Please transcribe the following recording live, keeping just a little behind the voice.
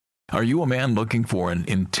Are you a man looking for an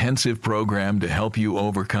intensive program to help you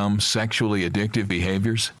overcome sexually addictive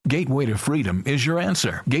behaviors? Gateway to Freedom is your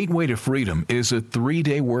answer. Gateway to Freedom is a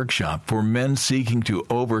 3-day workshop for men seeking to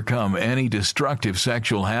overcome any destructive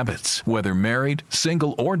sexual habits. Whether married,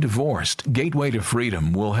 single, or divorced, Gateway to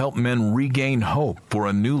Freedom will help men regain hope for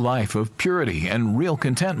a new life of purity and real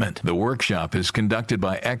contentment. The workshop is conducted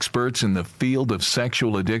by experts in the field of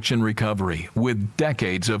sexual addiction recovery with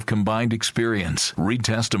decades of combined experience. Read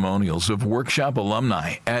testimonials of workshop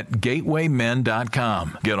alumni at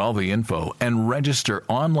gatewaymen.com. Get all the info and register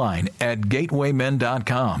online at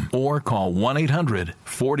gatewaymen.com or call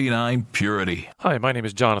 1-800-49-PURITY. Hi, my name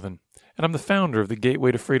is Jonathan, and I'm the founder of the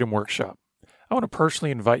Gateway to Freedom Workshop. I want to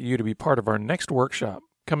personally invite you to be part of our next workshop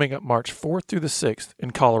coming up March 4th through the 6th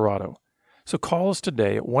in Colorado. So call us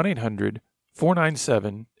today at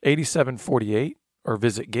 1-800-497-8748 or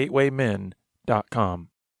visit gatewaymen.com.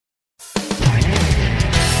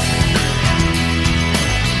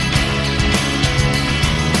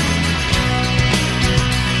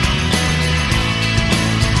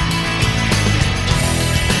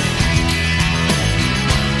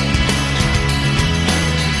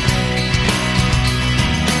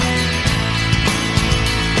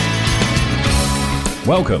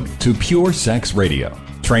 Welcome to Pure Sex Radio,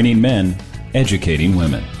 training men, educating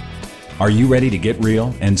women. Are you ready to get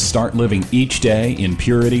real and start living each day in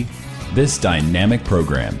purity? This dynamic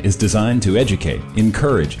program is designed to educate,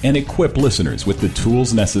 encourage, and equip listeners with the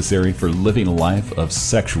tools necessary for living a life of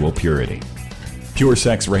sexual purity. Pure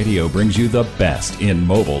Sex Radio brings you the best in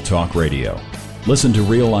mobile talk radio. Listen to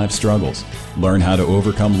real-life struggles, learn how to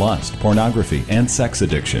overcome lust, pornography, and sex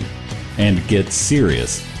addiction, and get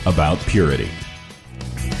serious about purity.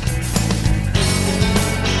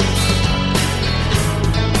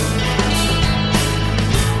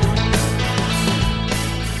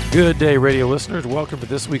 Good day, radio listeners. Welcome to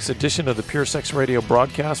this week's edition of the Pure Sex Radio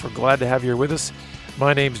broadcast. We're glad to have you here with us.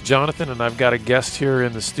 My name's Jonathan, and I've got a guest here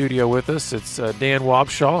in the studio with us. It's Dan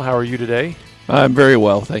Wabshall. How are you today? I'm very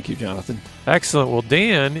well. Thank you, Jonathan. Excellent. Well,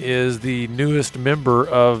 Dan is the newest member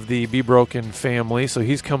of the Be Broken family, so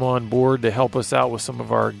he's come on board to help us out with some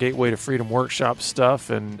of our Gateway to Freedom workshop stuff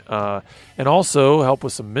and also help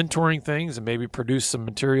with some mentoring things and maybe produce some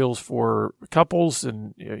materials for couples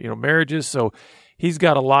and marriages. So he's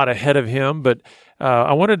got a lot ahead of him, but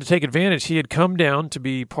I wanted to take advantage. He had come down to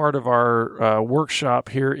be part of our workshop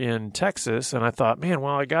here in Texas, and I thought, man,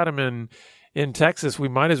 while I got him in Texas, we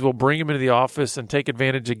might as well bring him into the office and take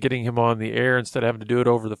advantage of getting him on the air instead of having to do it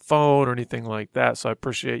over the phone or anything like that. So I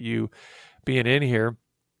appreciate you being in here.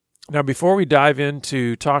 Now, before we dive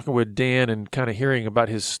into talking with Dan and kind of hearing about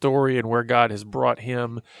his story and where God has brought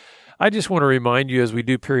him, I just want to remind you, as we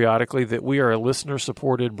do periodically, that we are a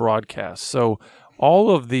listener-supported broadcast. So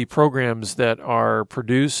all of the programs that are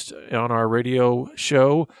produced on our radio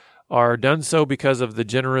show are done so because of the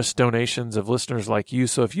generous donations of listeners like you.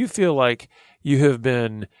 So if you feel like you have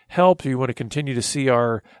been helped, or you want to continue to see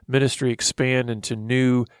our ministry expand into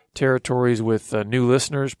new territories with new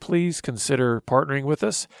listeners, please consider partnering with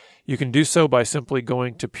us. You can do so by simply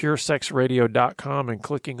going to puresexradio.com and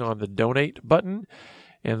clicking on the donate button.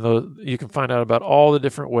 And you can find out about all the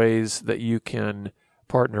different ways that you can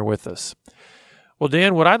partner with us. Well,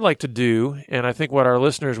 Dan, what I'd like to do, and I think what our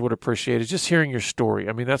listeners would appreciate, is just hearing your story.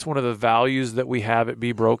 I mean, that's one of the values that we have at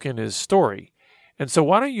Be Broken is story. And so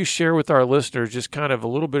why don't you share with our listeners just kind of a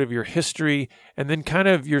little bit of your history and then kind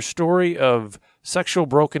of your story of sexual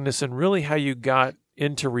brokenness and really how you got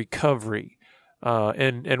into recovery.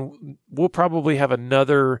 And we'll probably have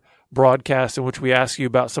another broadcast in which we ask you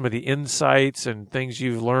about some of the insights and things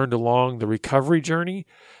you've learned along the recovery journey.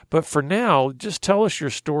 But for now, just tell us your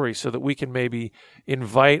story so that we can maybe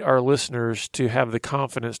invite our listeners to have the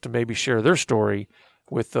confidence to maybe share their story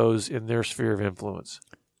with those in their sphere of influence.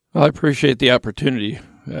 Well, I appreciate the opportunity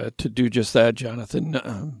to do just that, Jonathan.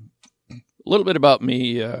 A little bit about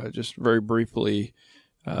me, just very briefly.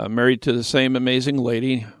 Married to the same amazing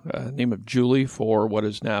lady, name of Julie, for what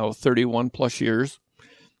is now 31 plus years.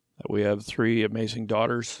 We have 3 amazing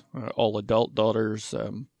daughters, all adult daughters,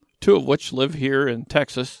 2 of which live here in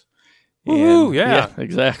Texas. Ooh, yeah,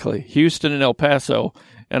 exactly. Houston and El Paso.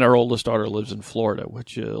 And our oldest daughter lives in Florida,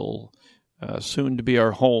 which will soon to be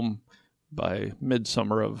our home by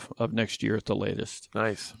midsummer of next year at the latest.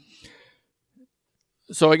 Nice.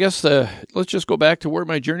 So I guess let's just go back to where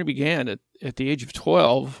my journey began. At the age of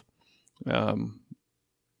 12,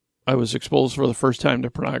 I was exposed for the first time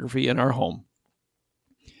to pornography in our home.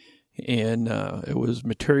 And it was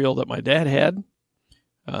material that my dad had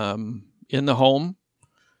in the home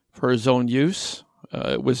for his own use.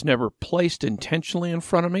 It was never placed intentionally in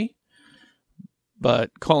front of me,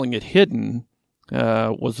 but calling it hidden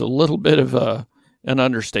was a little bit of an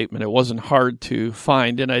understatement. It wasn't hard to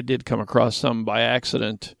find, and I did come across some by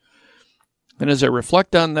accident. And as I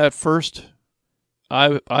reflect on that first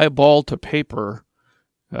eyeball to paper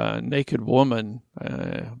naked woman,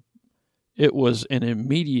 it was an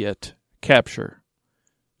immediate capture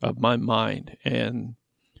of my mind, and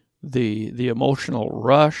the emotional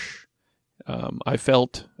rush. I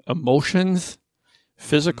felt emotions,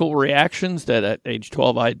 physical reactions that at age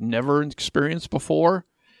 12 I'd never experienced before,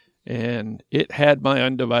 and it had my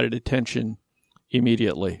undivided attention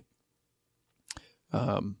immediately.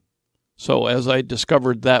 So as I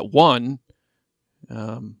discovered that one,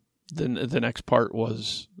 then the next part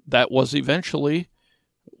was that was eventually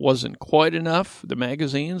wasn't quite enough, the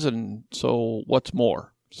magazines, and so what's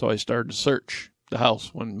more? So I started to search the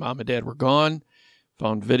house when Mom and Dad were gone,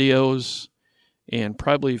 found videos, and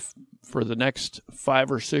probably for the next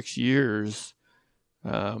 5 or 6 years,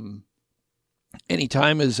 any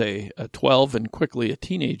time as a 12 and quickly a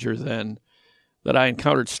teenager then that I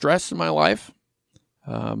encountered stress in my life,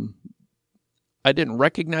 I didn't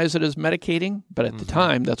recognize it as medicating, but at the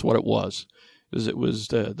time, that's what it was. It was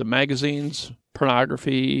the magazines,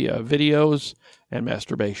 pornography, videos, and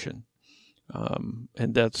masturbation.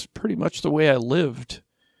 And that's pretty much the way I lived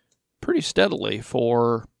pretty steadily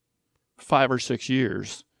for 5 or 6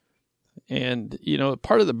 years. And,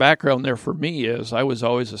 part of the background there for me is I was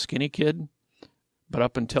always a skinny kid, but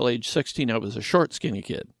up until age 16, I was a short, skinny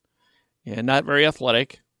kid and not very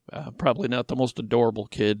athletic. Probably not the most adorable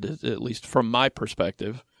kid, at least from my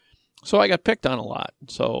perspective. So I got picked on a lot.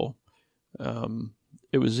 So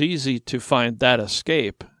it was easy to find that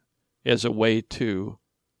escape as a way to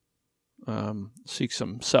seek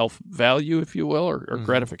some self-value, if you will, or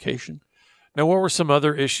gratification. Now, what were some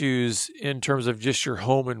other issues in terms of just your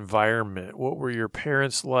home environment? What were your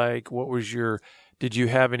parents like? Did you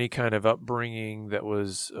have any kind of upbringing that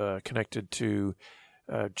was connected to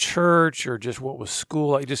church, or just what was school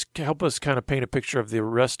like? Just help us kind of paint a picture of the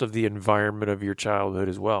rest of the environment of your childhood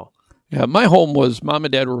as well. Yeah, my home was Mom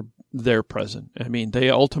and Dad were there present. I mean, they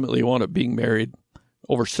ultimately wound up being married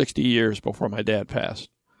over 60 years before my dad passed.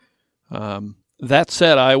 That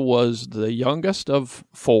said, I was the youngest of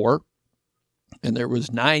 4, and there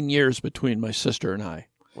was 9 years between my sister and I.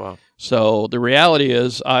 Wow. So the reality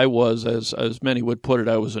is I was, as many would put it,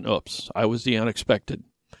 I was an oops. I was the unexpected.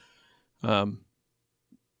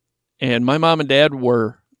 And my mom and dad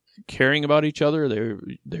were caring about each other.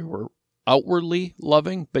 They were outwardly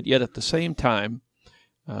loving, but yet at the same time,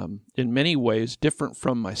 in many ways different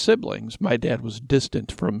from my siblings, my dad was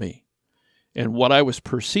distant from me. And what I was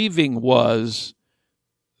perceiving was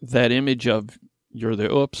that image of you're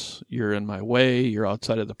the oops, you're in my way, you're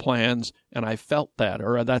outside of the plans. And I felt that,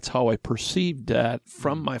 or that's how I perceived that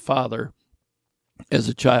from my father as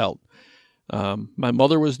a child. My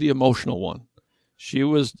mother was the emotional one. She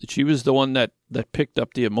was the one that picked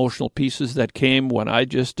up the emotional pieces that came when I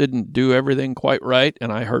just didn't do everything quite right,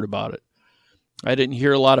 and I heard about it. I didn't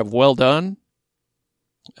hear a lot of well done,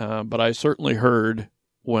 but I certainly heard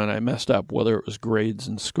when I messed up, whether it was grades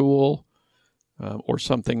in school or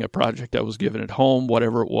a project I was given at home,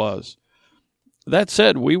 whatever it was. That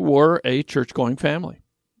said, we were a church-going family.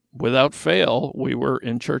 Without fail, we were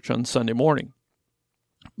in church on Sunday morning,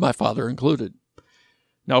 my father included.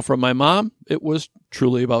 Now, from my mom, it was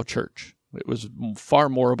truly about church. It was far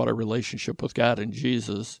more about a relationship with God and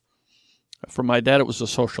Jesus. For my dad, it was a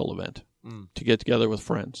social event to get together with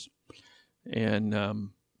friends. And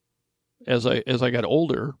as I got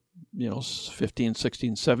older, 15,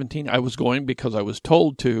 16, 17, I was going because I was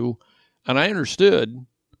told to, and I understood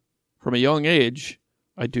from a young age,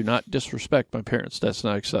 I do not disrespect my parents. That's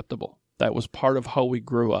not acceptable. That was part of how we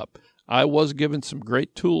grew up. I was given some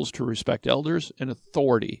great tools to respect elders and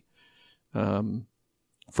authority from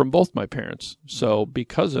both my parents. So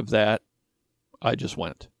because of that, I just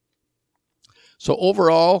went. So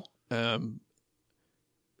overall, in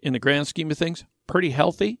the grand scheme of things, pretty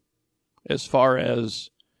healthy as far as,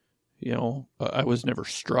 I was never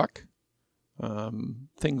struck,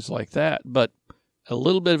 things like that. But a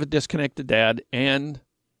little bit of a disconnected dad, and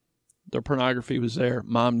the pornography was there.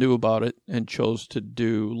 Mom knew about it and chose to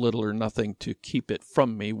do little or nothing to keep it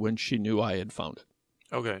from me when she knew I had found it.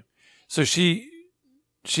 Okay. So she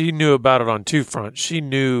knew about it on two fronts. She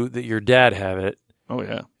knew that your dad had it. Oh,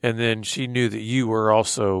 yeah. And then she knew that you were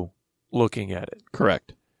also looking at it.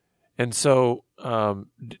 Correct. And so do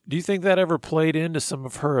you think that ever played into some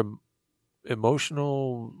of her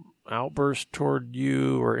emotional outbursts toward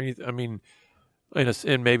you or anything? I mean,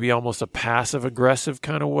 in maybe almost a passive-aggressive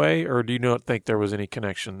kind of way, or do you not think there was any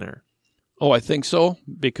connection there? Oh, I think so,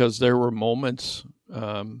 because there were moments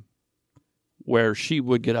where she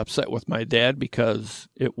would get upset with my dad because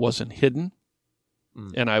it wasn't hidden,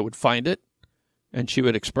 and I would find it, and she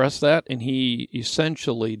would express that, and he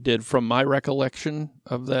essentially did, from my recollection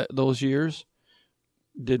of those years,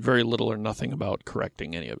 did very little or nothing about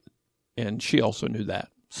correcting any of it, and she also knew that.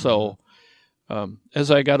 So as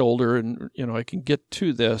I got older, and I can get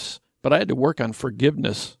to this, but I had to work on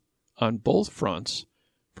forgiveness on both fronts,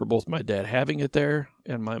 for both my dad having it there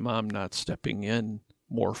and my mom not stepping in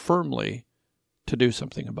more firmly to do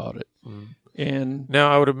something about it. And now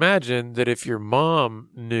I would imagine that if your mom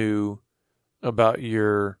knew about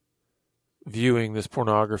your viewing this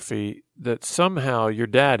pornography, that somehow your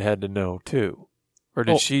dad had to know too. Or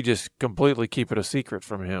did she just completely keep it a secret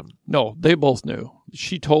from him? No, they both knew.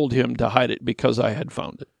 She told him to hide it because I had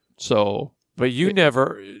found it. So, but you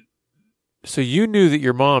never. So you knew that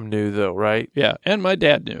your mom knew, though, right? Yeah, and my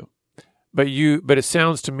dad knew. But it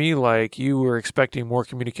sounds to me like you were expecting more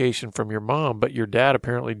communication from your mom, but your dad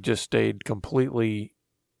apparently just stayed completely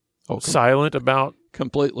silent about.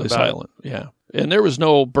 Completely silent. Yeah, and there was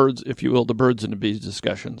no birds, if you will, the birds and the bees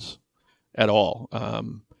discussions at all.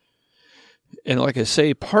 And like I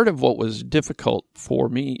say, part of what was difficult for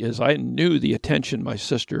me is I knew the attention my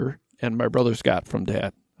sister and my brothers got from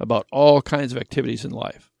Dad about all kinds of activities in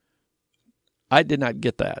life. I did not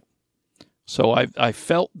get that. So I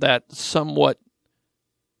felt that somewhat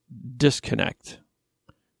disconnect,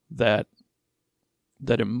 that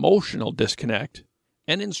emotional disconnect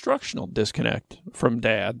and instructional disconnect from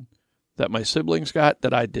Dad that my siblings got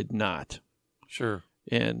that I did not. Sure.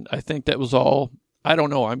 And I think that was all, I don't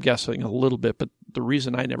know, I'm guessing a little bit, but the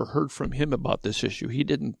reason I never heard from him about this issue, he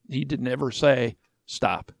didn't ever say,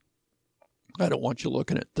 stop. I don't want you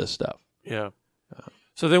looking at this stuff. Yeah.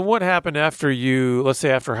 So then what happened after let's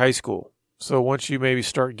say after high school? So once you maybe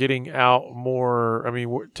start getting out more,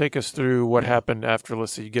 take us through what happened after,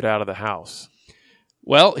 let's say, you get out of the house.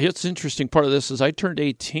 Well, it's interesting. Part of this is I turned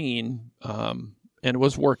 18 and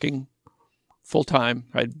was working full time.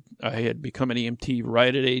 I had become an EMT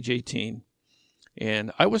right at age 18,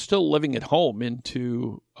 and I was still living at home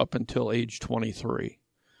up until age 23.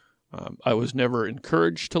 I was never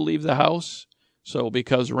encouraged to leave the house, so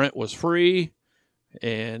because rent was free,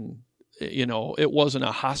 and it wasn't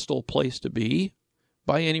a hostile place to be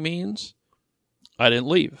by any means, I didn't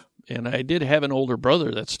leave. And I did have an older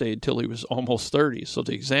brother that stayed till he was almost 30, so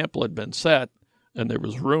the example had been set, and there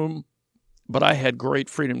was room. But I had great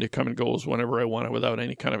freedom to come and go whenever I wanted without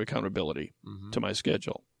any kind of accountability to my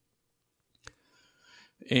schedule.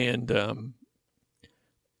 And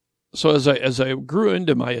so as I grew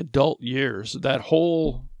into my adult years, that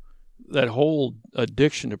whole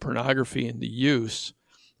addiction to pornography and the use,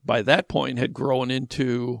 by that point, had grown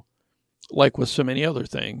into, like with so many other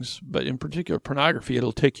things, but in particular pornography,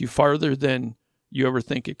 it'll take you farther than you ever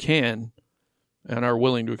think it can, and are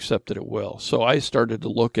willing to accept that it will. So I started to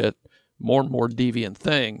look at more and more deviant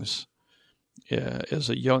things as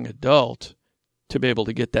a young adult to be able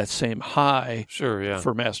to get that same high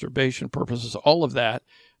for masturbation purposes, all of that.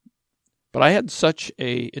 But I had such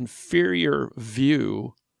a inferior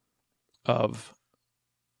view of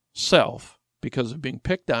self because of being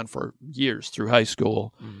picked on for years through high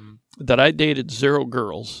school that I dated 0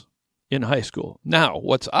 girls in high school. Now,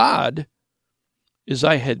 what's odd is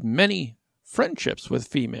I had many friendships with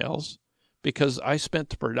females because I spent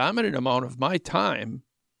the predominant amount of my time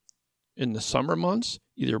in the summer months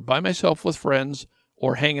either by myself with friends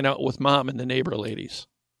or hanging out with Mom and the neighbor ladies.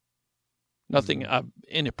 Nothing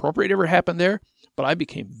inappropriate ever happened there, but I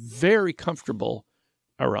became very comfortable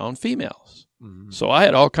around females. So I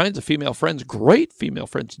had all kinds of female friends, great female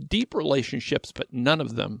friends, deep relationships, but none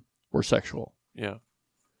of them were sexual. Yeah.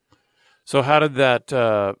 So how did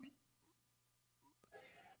that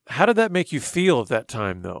make you feel at that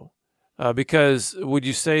time, though? Because would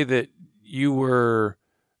you say that you were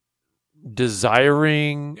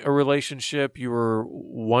desiring a relationship, you were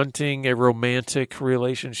wanting a romantic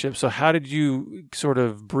relationship? So how did you sort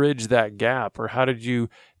of bridge that gap, or how did you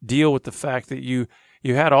deal with the fact that you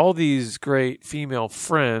had all these great female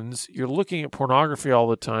friends, you're looking at pornography all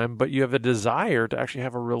the time, but you have a desire to actually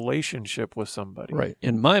have a relationship with somebody? Right.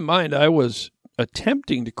 In my mind, I was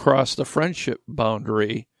attempting to cross the friendship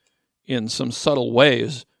boundary in some subtle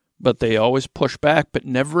ways, but they always push back, but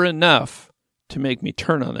never enough to make me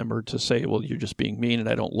turn on them or to say, well, you're just being mean and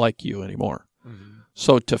I don't like you anymore.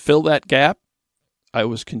 So to fill that gap,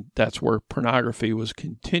 that's where pornography was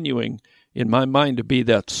continuing in my mind to be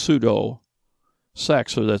that pseudo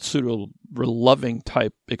sex or that pseudo loving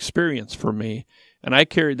type experience for me. And I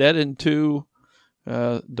carried that into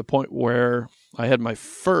the point where I had my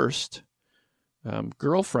first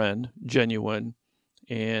girlfriend genuine,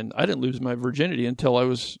 and I didn't lose my virginity until I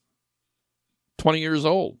was 20 years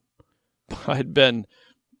old. I'd been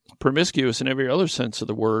promiscuous in every other sense of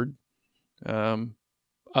the word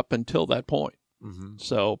up until that point. Mm-hmm.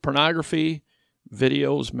 So pornography,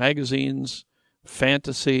 videos, magazines,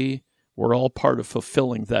 fantasy were all part of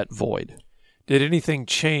fulfilling that void. Did anything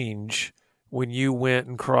change when you went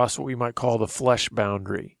and crossed what we might call the flesh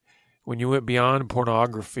boundary? When you went beyond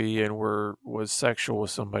pornography and was sexual with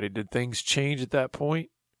somebody, did things change at that point?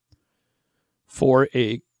 For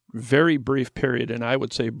a very brief period, and I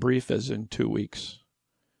would say brief as in 2 weeks.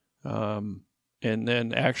 And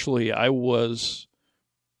then actually I was,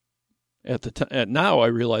 now I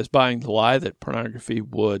realize buying the lie that pornography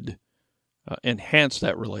would enhance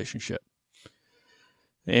that relationship.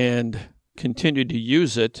 And continued to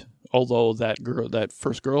use it, although that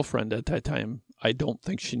first girlfriend at that time, I don't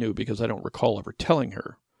think she knew because I don't recall ever telling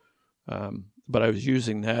her. But I was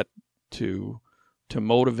using that to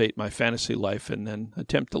motivate my fantasy life and then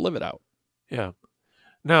attempt to live it out. Yeah.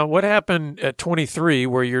 Now, what happened at 23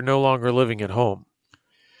 where you're no longer living at home?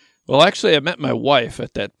 Well, actually, I met my wife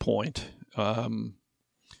at that point. And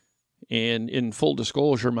in full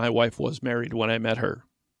disclosure, my wife was married when I met her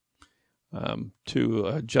to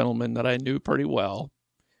a gentleman that I knew pretty well.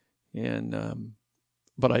 And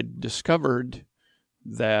but I discovered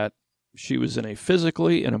that she was in a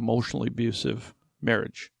physically and emotionally abusive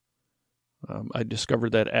marriage. I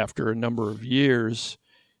discovered that after a number of years,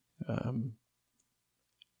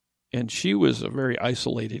 and she was a very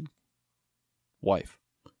isolated wife.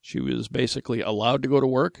 She was basically allowed to go to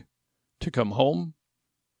work, to come home,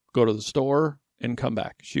 go to the store, and come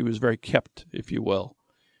back. She was very kept, if you will.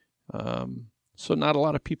 So not a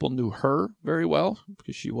lot of people knew her very well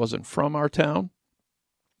because she wasn't from our town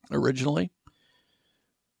originally.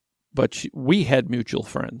 But we had mutual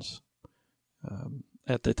friends.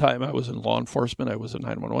 At the time, I was in law enforcement. I was a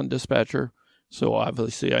 911 dispatcher. So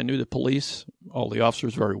obviously, I knew the police, all the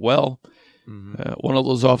officers very well. Mm-hmm. One of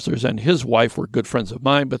those officers and his wife were good friends of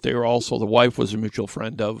mine, but they were also, the wife was a mutual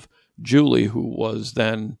friend of Julie, who was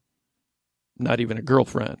then not even a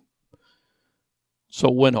girlfriend. So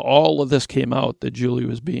when all of this came out that Julie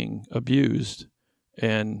was being abused,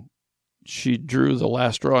 and she drew the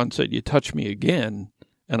last straw and said, "You touch me again,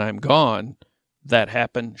 and I'm gone," that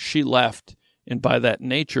happened. She left. And by that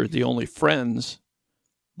nature, the only friends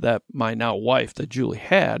that my now wife, that Julie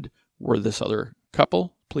had, were this other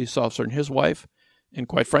couple, police officer and his wife, and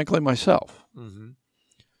quite frankly, myself. Mm-hmm.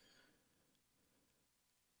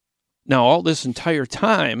 Now, all this entire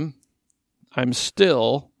time, I'm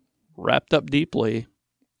still wrapped up deeply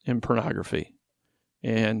in pornography.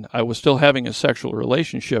 And I was still having a sexual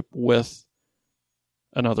relationship with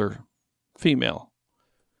another female.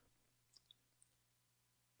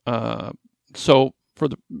 So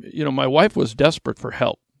my wife was desperate for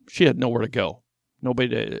help. She had nowhere to go,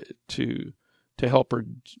 nobody to help her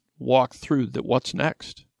walk through what's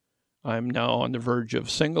next. I'm now on the verge of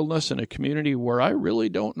singleness in a community where I really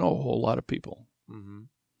don't know a whole lot of people. Mm-hmm.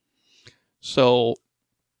 So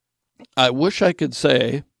I wish I could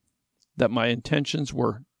say that my intentions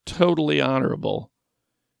were totally honorable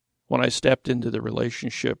when I stepped into the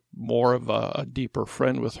relationship, more of a deeper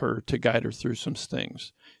friend with her to guide her through some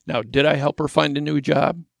things. Now, did I help her find a new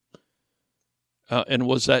job? And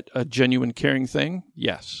was that a genuine caring thing?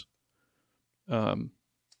 Yes. And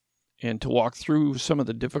to walk through some of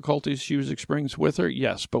the difficulties she was experiencing with her?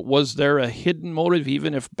 Yes. But was there a hidden motive,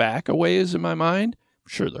 even if back a ways in my mind?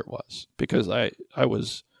 Sure there was, because I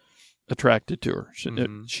was attracted to her.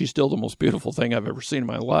 She's still the most beautiful thing I've ever seen in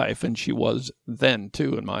my life, and she was then,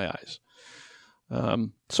 too, in my eyes.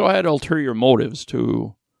 So I had ulterior motives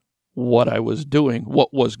to what I was doing.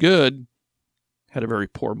 What was good had a very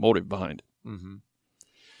poor motive behind it. Mm-hmm.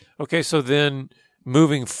 Okay, so then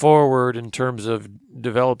moving forward in terms of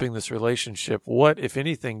developing this relationship, what, if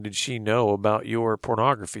anything, did she know about your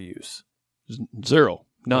pornography use? Zero.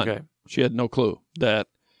 None. Okay. She had no clue that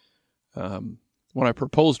when I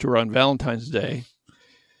proposed to her on Valentine's Day,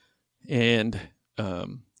 and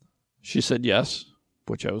she said yes,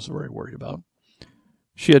 which I was very worried about.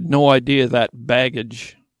 She had no idea that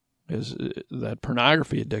baggage, that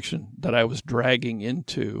pornography addiction that I was dragging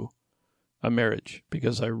into a marriage,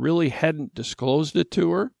 because I really hadn't disclosed it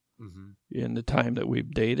to her in the time that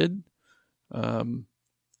we've dated, and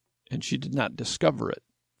she did not discover it.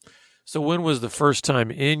 So when was the first time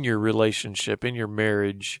in your relationship, in your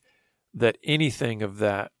marriage, that anything of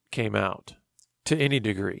that came out to any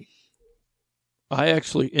degree? I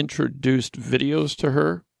actually introduced videos to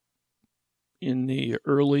her in the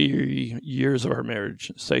early years of our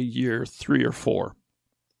marriage, say year 3 or 4.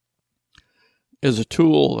 as a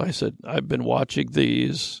tool, I said, I've been watching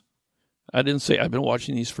these. I didn't say I've been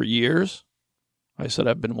watching these for years. I said,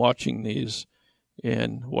 I've been watching these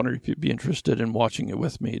and wondering if you'd be interested in watching it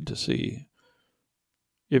with me to see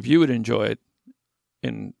if you would enjoy it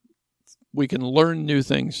and we can learn new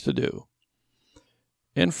things to do.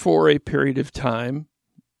 And for a period of time,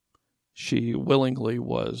 she willingly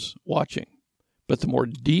was watching. But the more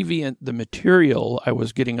deviant the material I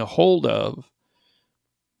was getting a hold of,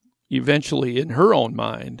 eventually in her own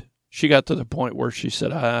mind, she got to the point where she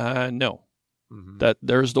said, no, that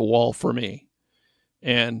there's the wall for me.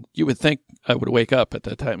 And you would think I would wake up at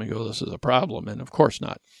that time and go, this is a problem. And of course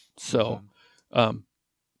not. So,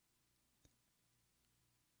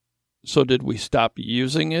 so did we stop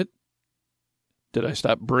using it? Did I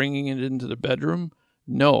stop bringing it into the bedroom?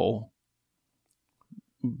 No.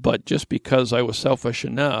 But just because I was selfish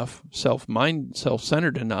enough,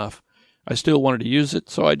 self-centered enough, I still wanted to use it.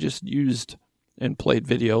 So I just used and played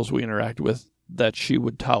videos we interacted with that she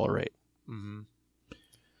would tolerate. Mm-hmm.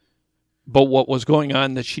 But what was going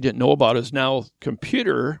on that she didn't know about is now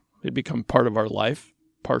computer had become part of our life,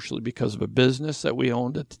 partially because of a business that we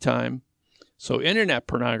owned at the time. So internet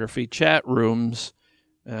pornography, chat rooms,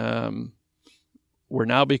 were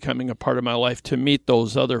now becoming a part of my life to meet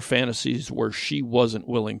those other fantasies where she wasn't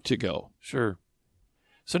willing to go. Sure.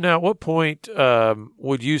 So now at what point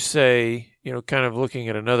would you say, kind of looking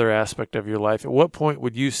at another aspect of your life, at what point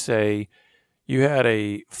would you say you had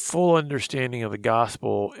a full understanding of the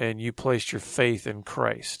gospel and you placed your faith in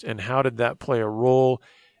Christ? And how did that play a role?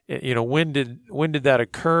 When did that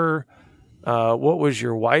occur? What was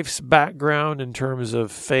your wife's background in terms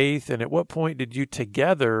of faith? And at what point did you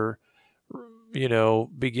together,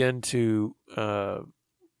 begin to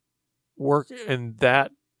work in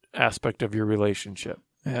that aspect of your relationship?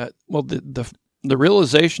 Well, the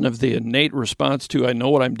realization of the innate response to, I know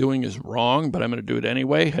what I'm doing is wrong, but I'm going to do it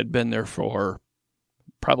anyway, had been there for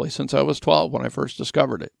probably since I was 12 when I first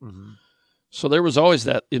discovered it. Mm-hmm. So there was always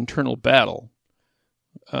that internal battle.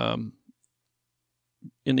 In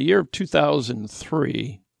the year of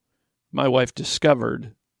 2003, my wife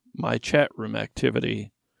discovered my chat room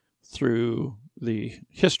activity through the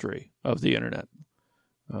history of the internet.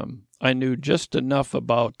 I knew just enough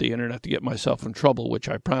about the internet to get myself in trouble, which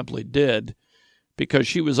I promptly did, because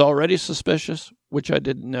she was already suspicious, which I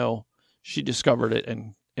didn't know. She discovered it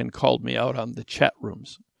and called me out on the chat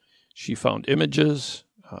rooms. She found images,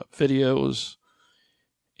 videos,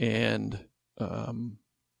 and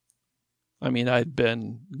I'd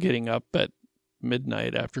been getting up at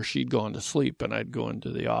midnight after she'd gone to sleep, and I'd go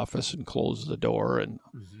into the office and close the door, and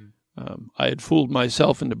I had fooled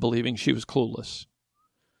myself into believing she was clueless.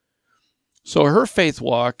 So her faith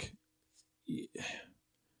walk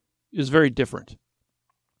is very different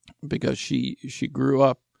because she grew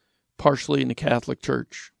up partially in the Catholic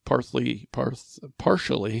Church, partially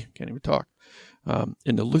can't even talk,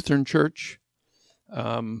 in the Lutheran Church,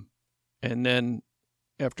 and then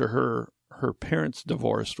after her parents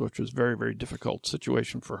divorced, which was a very, very difficult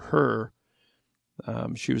situation for her,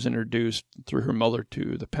 she was introduced through her mother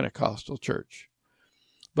to the Pentecostal church.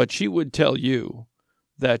 But she would tell you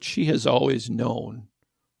that she has always known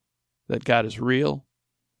that God is real,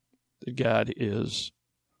 that God is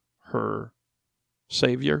her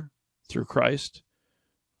Savior through Christ,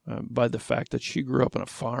 by the fact that she grew up on a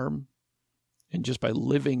farm, and just by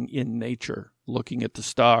living in nature, looking at the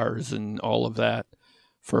stars and all of that.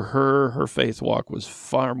 For her faith walk was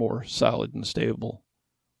far more solid and stable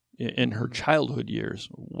in her childhood years,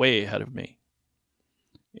 way ahead of me.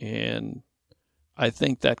 And I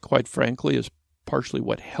think that, quite frankly, is partially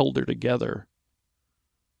what held her together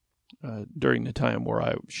during the time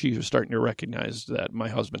where she was starting to recognize that my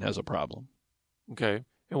husband has a problem. Okay.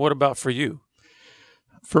 And what about for you?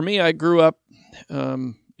 For me, I grew up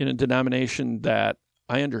in a denomination that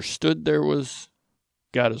I understood there was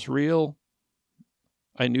God is real.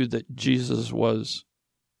 I knew that Jesus was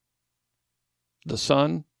the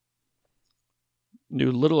Son,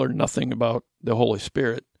 knew little or nothing about the Holy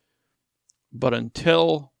Spirit. But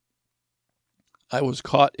until I was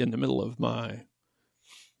caught in the middle of my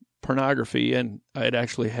pornography, and I had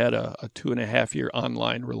actually had a 2.5-year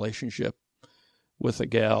online relationship with a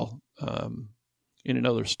gal in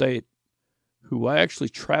another state who I actually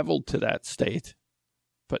traveled to that state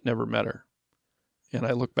but never met her. And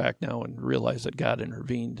I look back now and realize that God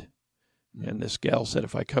intervened. And this gal said,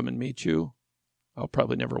 if I come and meet you, I'll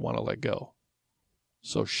probably never want to let go.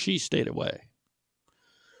 So she stayed away.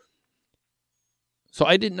 So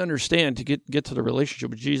I didn't understand, to get to the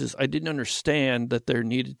relationship with Jesus, I didn't understand that there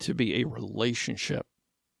needed to be a relationship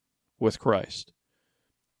with Christ.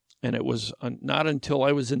 And it was not until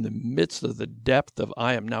I was in the midst of the depth of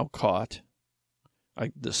I am now caught,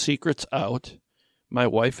 the secret's out, my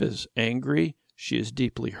wife is angry, she is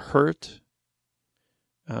deeply hurt,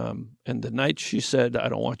 and the night she said, I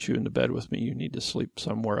don't want you in the bed with me, you need to sleep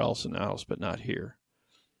somewhere else in the house, but not here.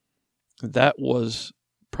 That was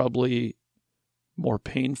probably more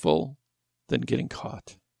painful than getting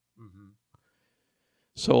caught. Mm-hmm.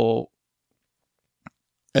 So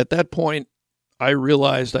at that point, I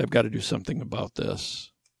realized I've got to do something about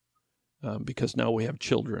this because now we have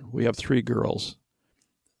children. We have 3 girls,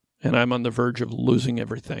 and I'm on the verge of losing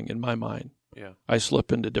everything in my mind. Yeah. I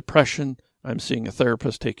slip into depression. I'm seeing a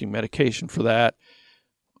therapist, taking medication for that.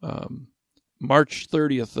 March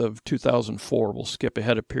 30th of 2004, we'll skip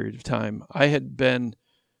ahead a period of time. I had been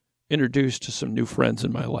introduced to some new friends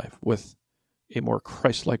in my life with a more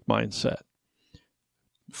Christ-like mindset.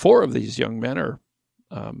 4 of these young men are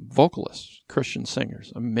vocalists, Christian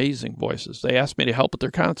singers, amazing voices. They asked me to help at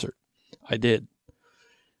their concert. I did.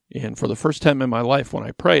 And for the first time in my life, when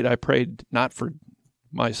I prayed not for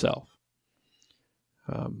myself.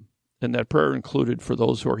 And that prayer included for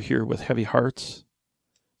those who are here with heavy hearts,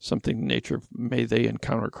 something in nature of may they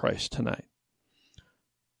encounter Christ tonight.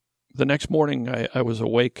 The next morning, I was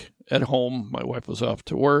awake at home. My wife was off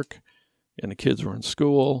to work, and the kids were in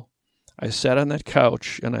school. I sat on that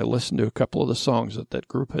couch, and I listened to a couple of the songs that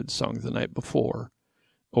group had sung the night before,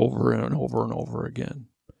 over and over and over again.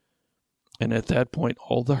 And at that point,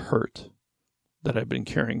 all the hurt that I've been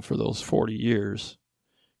carrying for those 40 years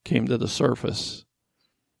came to the surface,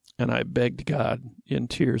 and I begged God in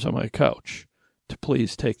tears on my couch to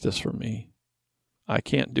please take this from me. I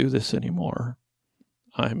can't do this anymore.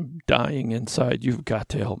 I'm dying inside. You've got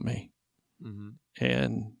to help me. Mm-hmm.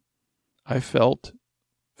 And I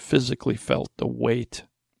physically felt the weight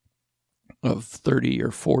of 30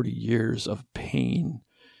 or 40 years of pain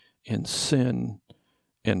and sin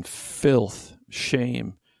and filth,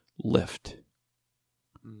 shame lift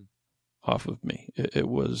off of me. It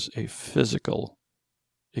was a physical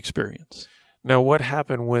experience. Now, what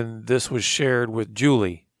happened when this was shared with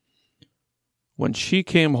Julie? When she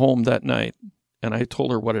came home that night and I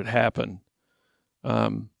told her what had happened,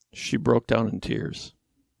 she broke down in tears.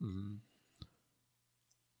 Mm-hmm.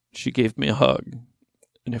 She gave me a hug,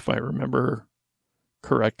 and if I remember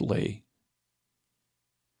correctly,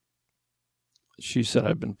 she said,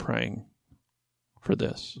 I've been praying for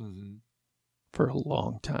this for a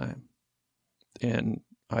long time. And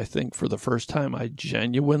I think for the first time, I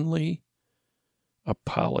genuinely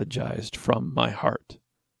apologized from my heart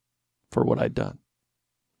for what I'd done.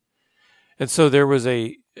 And so there was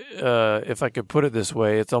if I could put it this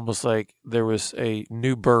way, it's almost like there was a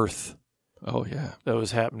new birth. Oh, yeah. That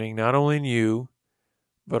was happening not only in you,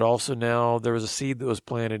 but also now there was a seed that was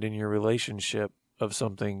planted in your relationship of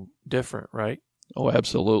something different, right? Oh,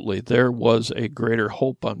 absolutely. There was a greater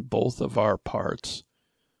hope on both of our parts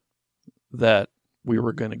that we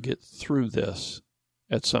were going to get through this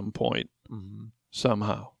at some point,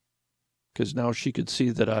 somehow. Because now she could see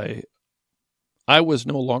that I was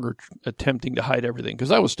no longer attempting to hide everything,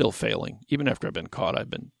 because I was still failing. Even after I've been caught, I've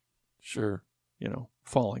been,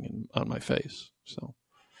 falling on my face. So,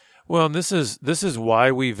 well, and this is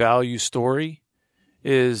why we value story.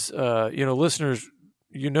 Is listeners,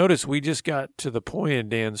 you notice we just got to the point in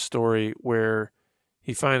Dan's story where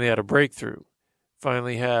he finally had a breakthrough,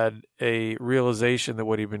 finally had a realization that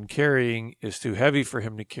what he'd been carrying is too heavy for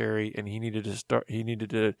him to carry, and he needed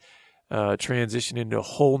to transition into a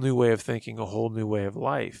whole new way of thinking, a whole new way of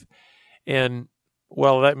life. And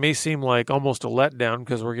while that may seem like almost a letdown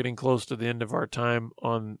because we're getting close to the end of our time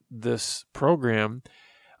on this program,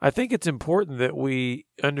 I think it's important that we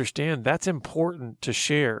understand that's important to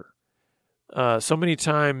share. So many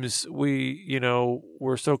times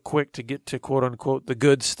we're so quick to get to quote unquote the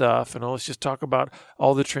good stuff, and let's just talk about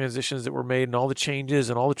all the transitions that were made and all the changes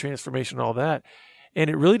and all the transformation and all that. And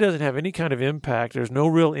it really doesn't have any kind of impact. There's no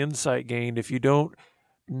real insight gained if you don't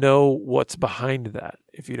know what's behind that,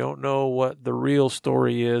 if you don't know what the real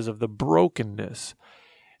story is of the brokenness.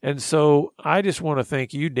 And so I just want to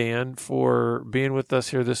thank you, Dan, for being with us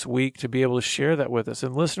here this week to be able to share that with us.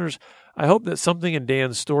 And listeners, I hope that something in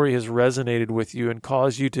Dan's story has resonated with you and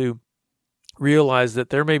caused you to realize that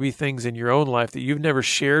there may be things in your own life that you've never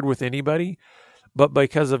shared with anybody, but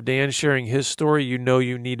because of Dan sharing his story, you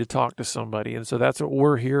need to talk to somebody. And so that's what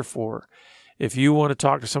we're here for. If you want to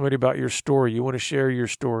talk to somebody about your story, you want to share your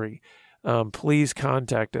story, please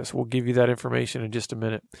contact us. We'll give you that information in just a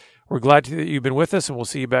minute. We're glad that you've been with us, and we'll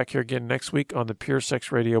see you back here again next week on the Pure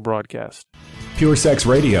Sex Radio broadcast. Pure Sex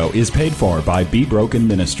Radio is paid for by Be Broken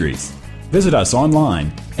Ministries. Visit us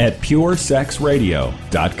online at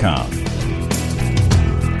puresexradio.com.